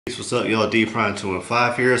What's up, y'all? D Prime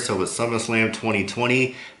 215 here. So with SummerSlam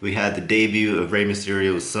 2020, we had the debut of Rey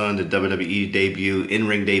Mysterio's son, the WWE debut,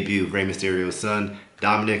 in-ring debut of Rey Mysterio's son,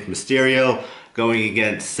 Dominik Mysterio, going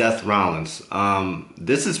against Seth Rollins.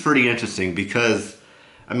 This is pretty interesting because,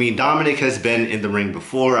 I mean, Dominik has been in the ring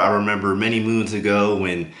before. I remember many moons ago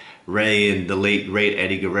when Rey and the late great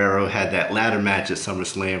Eddie Guerrero had that ladder match at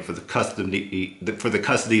SummerSlam for the custody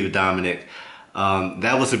of Dominik.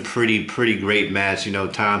 That was a pretty great match. You know,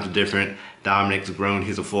 times are different. Dominik's grown.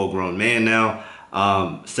 He's a full-grown man now.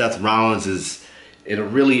 Seth Rollins is in a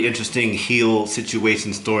really interesting heel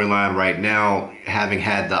situation storyline right now, having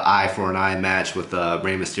had the eye for an eye match with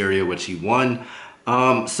Rey Mysterio, which he won.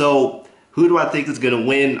 So who do I think is going to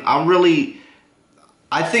win?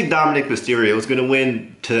 I think Dominik Mysterio is going to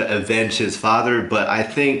win to avenge his father, but I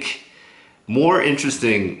think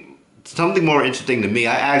something more interesting to me,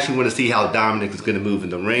 I actually want to see how Dominik is going to move in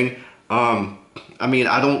the ring. I mean,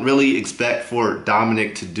 I don't really expect for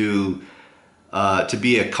Dominik to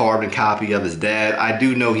be a carbon copy of his dad. I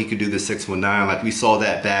do know he could do the 619. Like we saw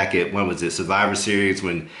that back at, when was it, Survivor Series,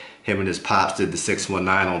 when him and his pops did the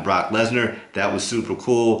 619 on Brock Lesnar. That was super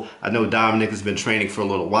cool. I know Dominik has been training for a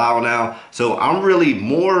little while now. So I'm really,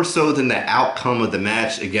 more so than the outcome of the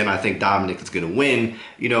match, again, I think Dominik is going to win,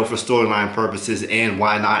 you know, for storyline purposes. And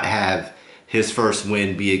why not have his first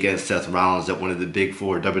win be against Seth Rollins at one of the big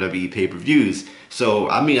four WWE pay-per-views.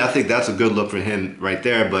 So, I mean, I think that's a good look for him right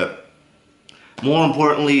there. But more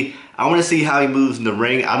importantly, I want to see how he moves in the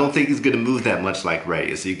ring. I don't think he's going to move that much like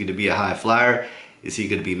Rey. Is he going to be a high flyer? Is he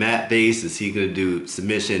going to be mat-based? Is he going to do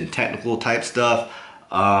submission, technical type stuff?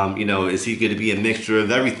 You know, is he going to be a mixture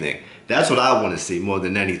of everything? That's what I want to see more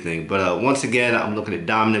than anything. But once again, I'm looking at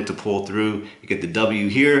Dominik to pull through, to get the W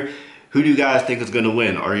here. Who do you guys think is going to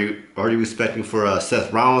win? Are you expecting for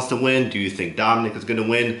Seth Rollins to win? Do you think Dominik is going to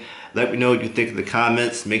win? Let me know what you think in the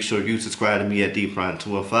comments. Make sure you subscribe to me at D Prime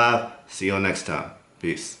 215. See y'all next time.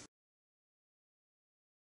 Peace.